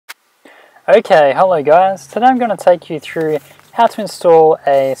Okay, hello guys. Today I'm going to take you through how to install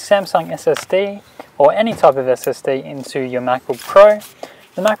a Samsung SSD or any type of SSD into your MacBook Pro.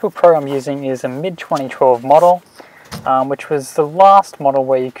 The MacBook Pro I'm using is a mid-2012 model, which was the last model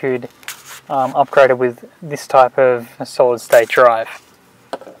where you could upgrade it with this type of solid-state drive.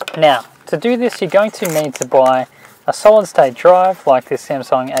 Now, to do this, you're going to need to buy a solid-state drive like this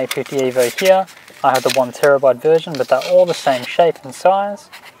Samsung A50 Evo here. I have the 1TB version, but they're all the same shape and size.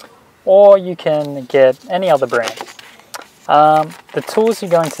 Or you can get any other brand. The tools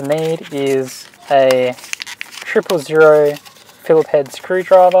you're going to need is a 000 Phillips head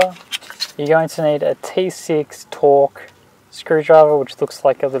screwdriver. You're going to need a T6 torque screwdriver, which looks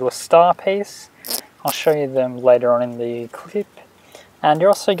like a little star piece. I'll show you them later on in the clip. And you're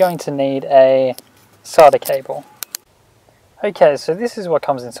also going to need a SATA cable. Okay, so this is what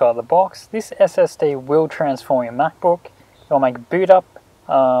comes inside the box. This SSD will transform your MacBook. It will make boot up,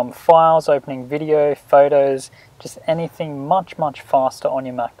 files, opening video, photos, just anything much faster on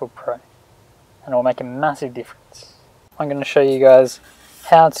your MacBook Pro, and it will make a massive difference. I'm going to show you guys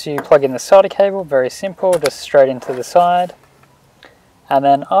how to plug in the SATA cable. Very simple, just straight into the side, and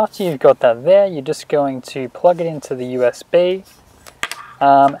then after you've got that there, you're just going to plug it into the USB,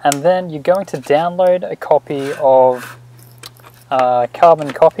 and then you're going to download a copy of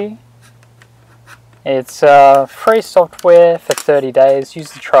Carbon Copy. It's free software for 30 days.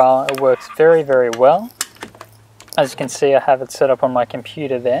 Use the trial. It works very well. As you can see, I have it set up on my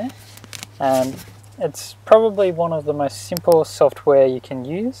computer there, and it's probably one of the most simple software you can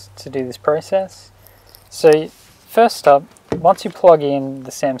use to do this process. So first up, once you plug in the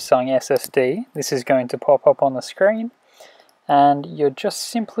Samsung SSD, this is going to pop up on the screen, and you're just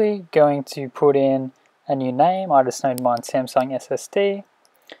simply going to put in a new name. I just named mine Samsung SSD.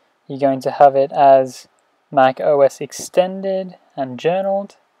 You're going to have it as Mac OS Extended and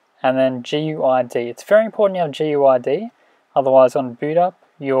Journaled, and then GUID. It's very important you have GUID, otherwise on boot up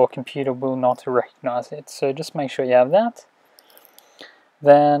your computer will not recognize it. So just make sure you have that.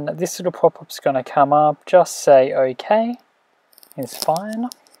 Then this little pop-up is going to come up. Just say OK is fine.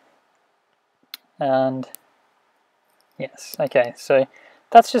 And yes, okay, so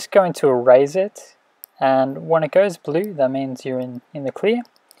that's just going to erase it. And when it goes blue, that means you're in the clear.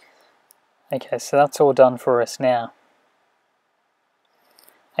 Okay, so that's all done for us now.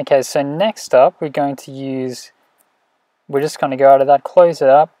 Okay, so next up we're just going to go out of that, close it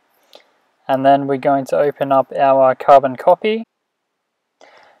up, and then we're going to open up our Carbon Copy.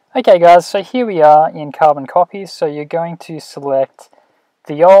 Okay guys, so here we are in Carbon Copy. So you're going to select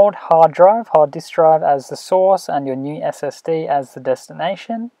the old hard disk drive as the source and your new SSD as the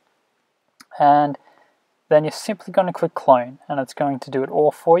destination. And then you're simply going to click clone, and it's going to do it all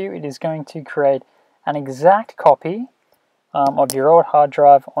for you. It is going to create an exact copy of your old hard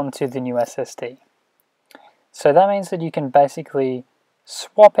drive onto the new SSD. So that means that you can basically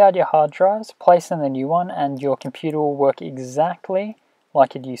swap out your hard drives, place in the new one, and your computer will work exactly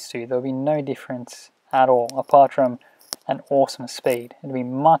like it used to. There'll be no difference at all, apart from an awesome speed. It'll be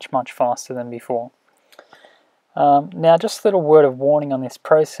much faster than before. Now, just a little word of warning on this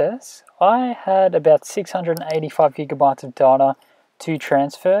process. I had about 685 gigabytes of data to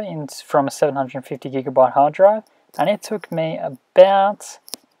transfer from a 750 gigabyte hard drive, and it took me about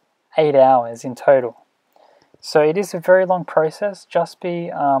 8 hours in total. So it is a very long process. Just be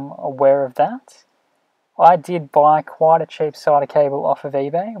aware of that. I did buy quite a cheap SATA cable off of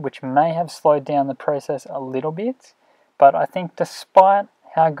eBay, which may have slowed down the process a little bit, but I think despite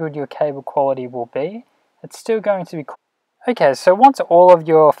how good your cable quality will be, it's still going to be cool. Okay, so once all of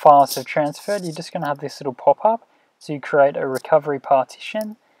your files have transferred, you're just going to have this little pop-up to create a recovery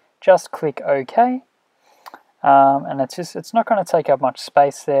partition. Just click OK, and it's not going to take up much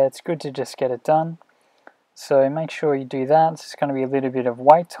space there. It's good to just get it done. So make sure you do that. It's going to be a little bit of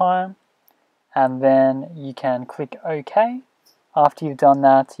wait time, and then you can click OK. After you've done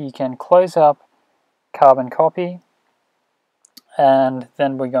that, you can close up Carbon Copy, and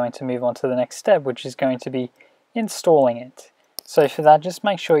then we're going to move on to the next step, which is going to be installing it. So for that, just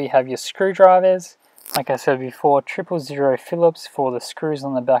make sure you have your screwdrivers. Like I said before, 000 Phillips for the screws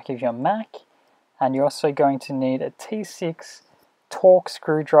on the back of your Mac, and you're also going to need a T6 torque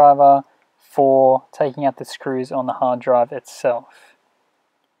screwdriver for taking out the screws on the hard drive itself.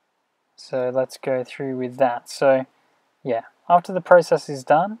 So let's go through with that. So yeah, after the process is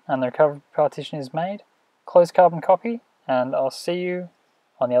done and the recovery partition is made, close Carbon Copy, and I'll see you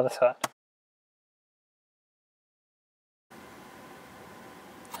on the other side.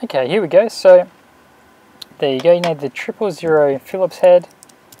 Okay, here we go. So there you go. You need the 000 Phillips head.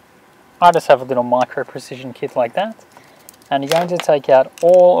 I just have a little micro precision kit like that. and you're going to take out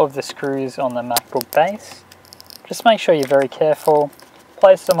all of the screws on the MacBook base. Just make sure you're very careful.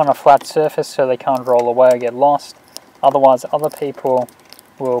 Place them on a flat surface so they can't roll away or get lost. Otherwise, other people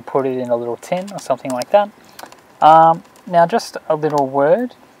will put it in a little tin or something like that. Now, just a little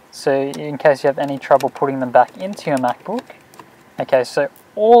word, so in case you have any trouble putting them back into your MacBook. Okay, so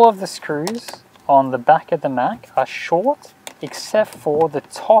all of the screws on the back of the Mac are short, except for the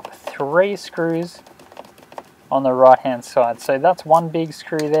top 3 screws on the right hand side. So that's one big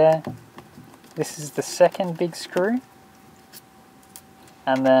screw there. This is the second big screw.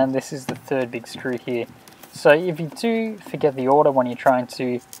 And then this is the third big screw here. So if you do forget the order when you're trying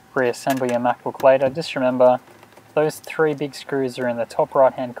to reassemble your MacBook later, just remember those 3 big screws are in the top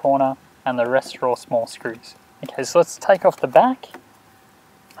right hand corner and the rest are all small screws. Okay, so let's take off the back,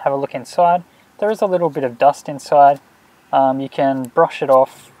 have a look inside. There is a little bit of dust inside. You can brush it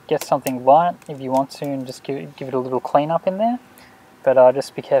off, get something light if you want to, and just give it a little clean up in there. But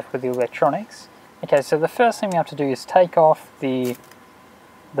just be careful with the electronics. Okay, so the first thing we have to do is take off the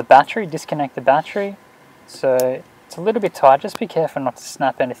battery, disconnect the battery. So it's a little bit tight, just be careful not to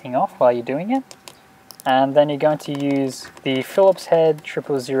snap anything off while you're doing it. And then you're going to use the Phillips head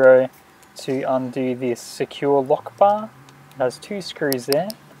 000 to undo this secure lock bar. It has 2 screws there.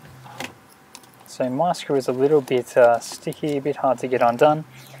 So my screw is a little bit sticky, a bit hard to get undone.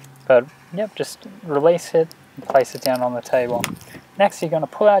 But yep, just release it and place it down on the table. Next, you're going to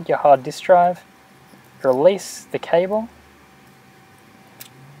pull out your hard disk drive, release the cable,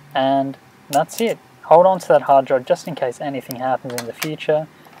 and that's it. Hold on to that hard drive just in case anything happens in the future.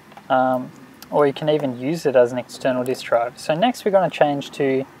 Or you can even use it as an external disk drive. So next we're going to change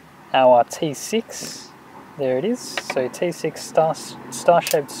to our T6. There it is. So T6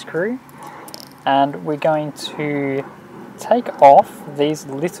 star-shaped screw. And we're going to take off these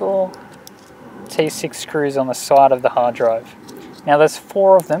little T6 screws on the side of the hard drive. Now there's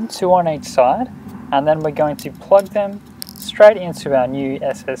 4 of them, 2 on each side. And then we're going to plug them straight into our new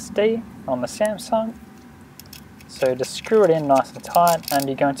SSD on the Samsung. So just screw it in nice and tight, and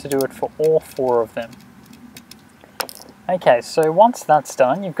you're going to do it for all 4 of them. Okay, so once that's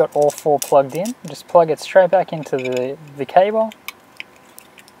done, you've got all 4 plugged in. Just plug it straight back into the cable,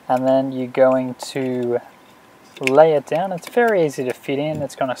 and then you're going to lay it down. It's very easy to fit in.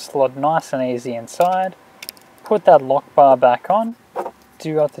 It's going to slot nice and easy inside. Put that lock bar back on,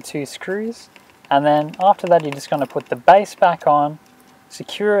 do out the 2 screws, and then after that you're just going to put the base back on,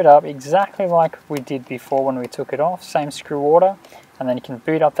 secure it up exactly like we did before when we took it off, same screw order, and then you can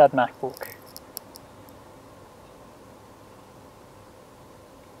boot up that MacBook.